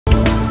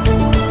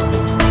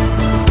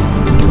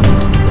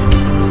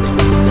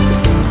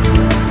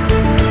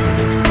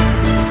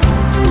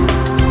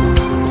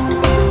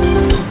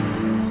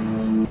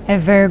A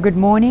very good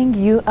morning.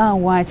 You are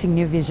watching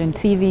New Vision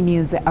TV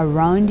News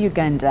around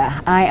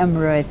Uganda. I am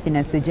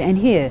Roethina Sij, and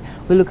here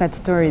we look at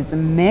stories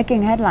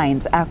making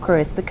headlines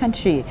across the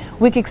country.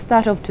 We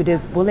kickstart off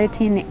today's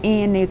bulletin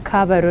in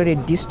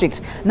Kabarore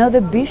district. Now, the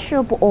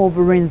Bishop of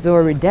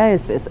Rwenzori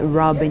Diocese,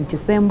 Bishop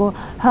Kisembo,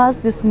 has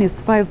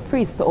dismissed 5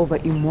 priests over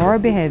immoral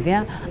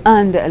behavior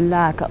and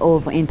lack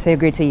of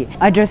integrity.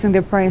 Addressing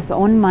the press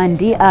on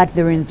Monday at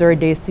the Rwenzori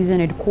Diocesan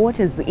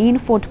headquarters in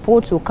Fort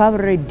Portal,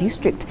 Kabarore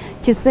district,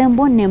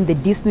 Kisembo named the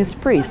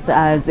dismissed priest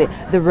as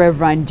the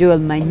Reverend Joel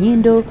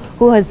Manyindo,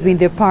 who has been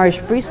the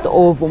parish priest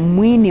of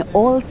Mwini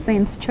All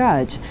Saints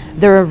Church,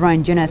 the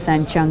Reverend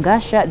Jonathan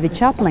Changasha, the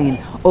chaplain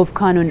of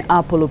Canon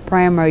Apollo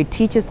Primary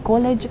Teachers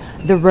College,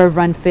 the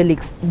Reverend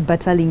Felix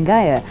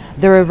Batalingaya,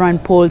 the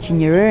Reverend Paul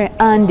Chinyerere,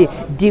 and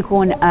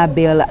Deacon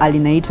Abel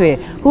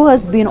Alinaitwe, who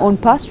has been on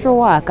pastoral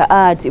work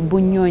at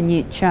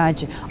Bunyonyi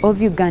Church of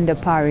Uganda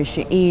Parish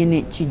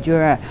in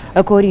Chijora.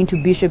 According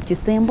to Bishop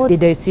Kisembo, the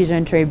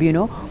diocesan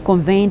tribunal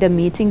convened a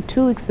meeting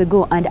 2 weeks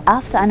ago, and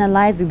after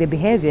analyzing the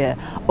behavior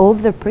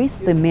of the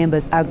priests, the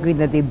members agreed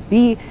that they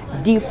be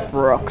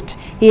defrocked.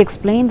 He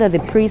explained that the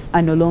priests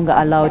are no longer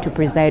allowed to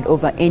preside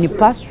over any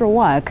pastoral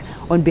work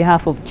on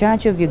behalf of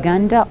Church of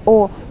Uganda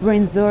or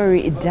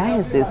Rwenzori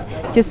Diocese.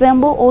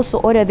 Kisembo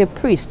also ordered the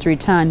priests to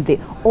return the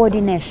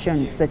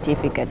ordination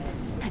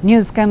certificates.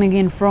 News coming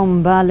in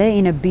from Mbale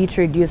in a bid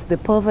to reduce the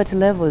poverty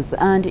levels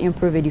and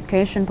improve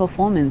education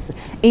performance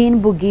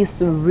in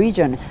Bugisu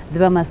region. The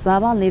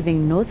Bamasaba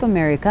Living North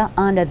America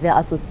under the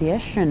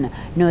association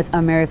North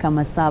America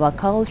Masaba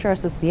Culture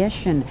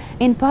Association,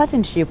 in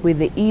partnership with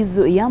the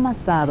Izu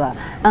Yamasaba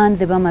and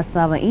the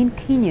Bamasaba in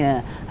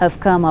Kenya, have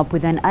come up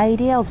with an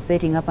idea of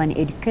setting up an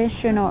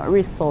educational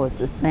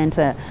resource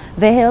center.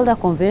 They held a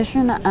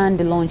convention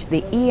and launched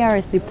the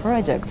ERC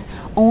project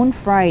on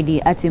Friday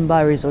at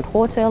Mbale Resort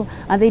Hotel,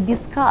 and they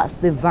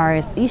discussed the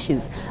various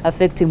issues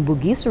affecting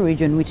Bugisu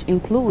region, which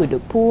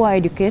include poor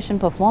education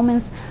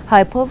performance,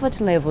 high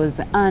poverty levels,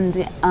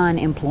 and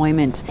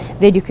unemployment.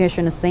 The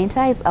education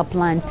center is a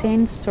planned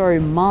 10-story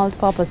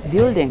multi-purpose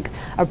building,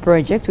 a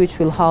project which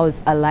will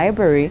house a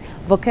library,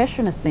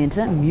 vocational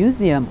center,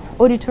 museum,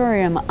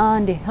 auditorium,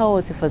 and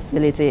health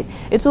facility.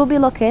 It will be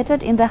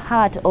located in the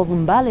heart of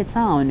Mbale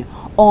town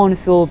on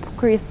Philip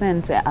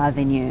Crescent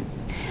Avenue.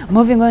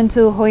 Moving on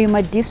to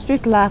Hoima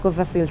district, lack of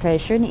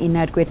facilitation,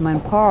 inadequate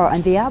manpower,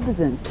 and the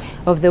absence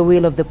of the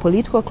will of the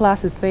political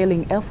classes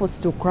failing efforts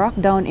to crack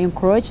down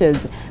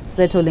encroachers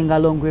settling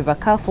along River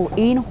Kafo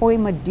in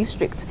Hoima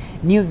district,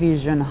 New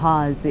Vision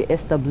has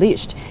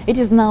established. It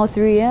is now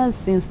 3 years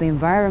since the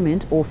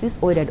Environment Office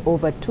ordered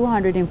over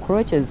 200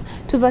 encroachers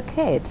to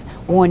vacate,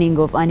 warning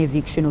of an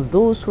eviction of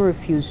those who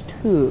refused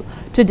to.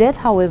 To date,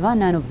 however,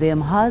 none of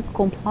them has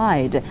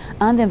complied,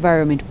 and the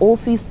Environment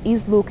Office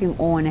is looking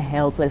on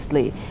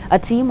helplessly. A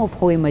team of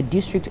Hoima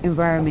District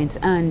Environment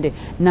and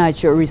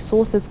Natural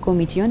Resources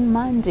Committee on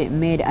Monday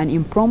made an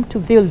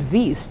impromptu field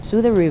visit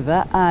to the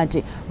river at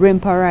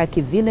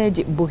Remparaki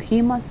Village,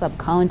 Buhima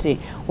Sub-County,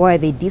 where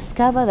they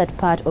discovered that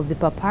part of the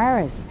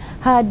papyrus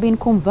had been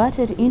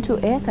converted into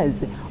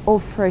acres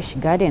of fresh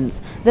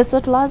gardens. The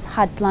settlers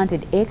had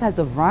planted acres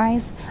of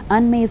rice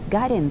and maize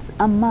gardens,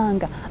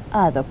 among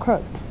other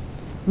crops.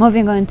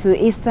 Moving on to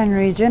Eastern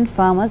region,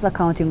 farmers are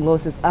counting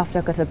losses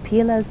after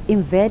caterpillars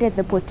invaded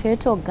the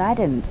potato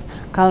gardens.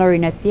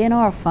 Caroline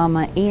Athieno, a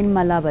farmer in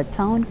Malaba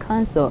Town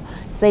Council,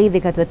 say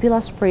the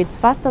caterpillar spreads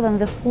faster than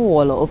the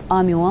fall of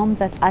armyworm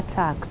that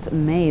attacked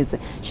maize.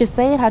 She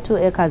said her 2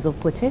 acres of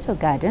potato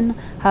garden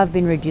have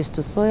been reduced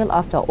to soil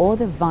after all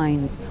the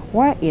vines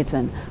were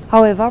eaten.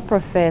 However,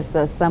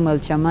 Professor Samuel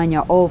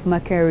Chamanya of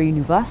Makerere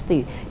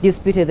University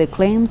disputed the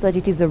claims that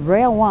it is a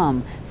rare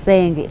worm,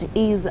 saying it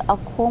is a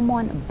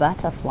common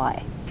butterfly.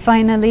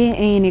 Finally,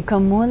 in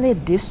Kamole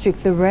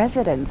district, the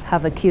residents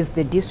have accused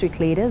the district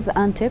leaders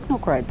and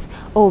technocrats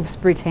of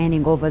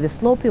pretending over the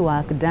sloppy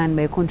work done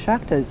by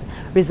contractors,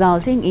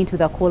 resulting into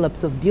the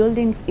collapse of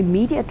buildings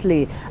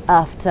immediately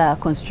after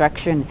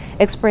construction.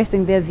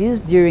 Expressing their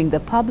views during the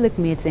public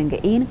meeting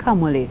in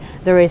Kamole,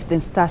 the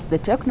residents tasked the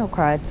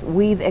technocrats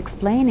with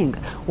explaining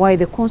why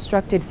they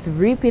constructed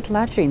 3 pit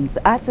latrines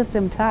at the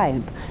same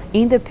time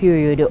in the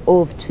period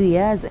of 2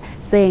 years,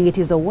 saying it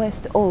is a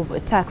waste of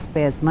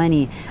taxpayers'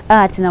 money.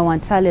 At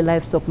Nawantali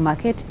Livestock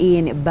Market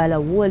in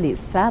Balawoli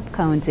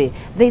Sub-County,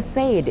 they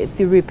said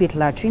 3 pit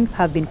latrines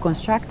have been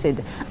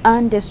constructed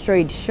and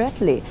destroyed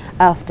shortly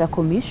after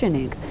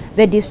commissioning.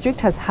 The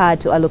district has had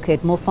to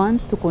allocate more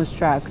funds to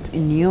construct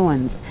new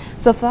ones.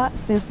 So far,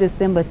 since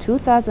December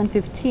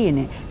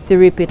 2015,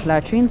 3 pit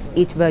latrines,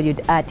 each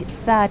valued at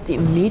 30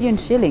 million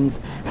shillings,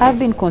 have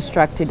been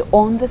constructed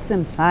on the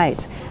same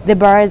site. The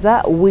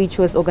baraza, which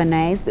was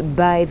organized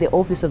by the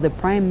Office of the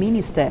Prime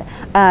Minister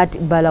at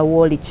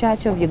Balawoli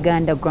Church of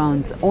Uganda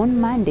grounds on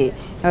Monday,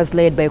 was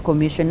led by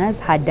Commissioners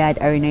Haddad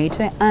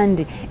Arinaito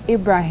and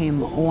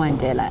Ibrahim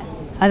Wandela.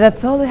 And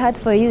that's all we had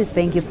for you.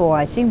 Thank you for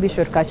watching. Be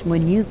sure to catch more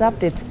news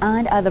updates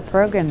and other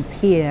programs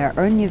here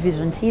on New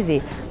Vision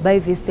TV by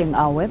visiting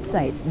our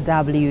website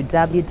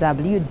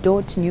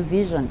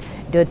www.newvision.tv.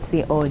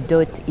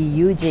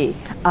 handshake.co.ug.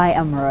 I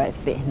am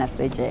Ruth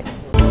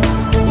Naseje.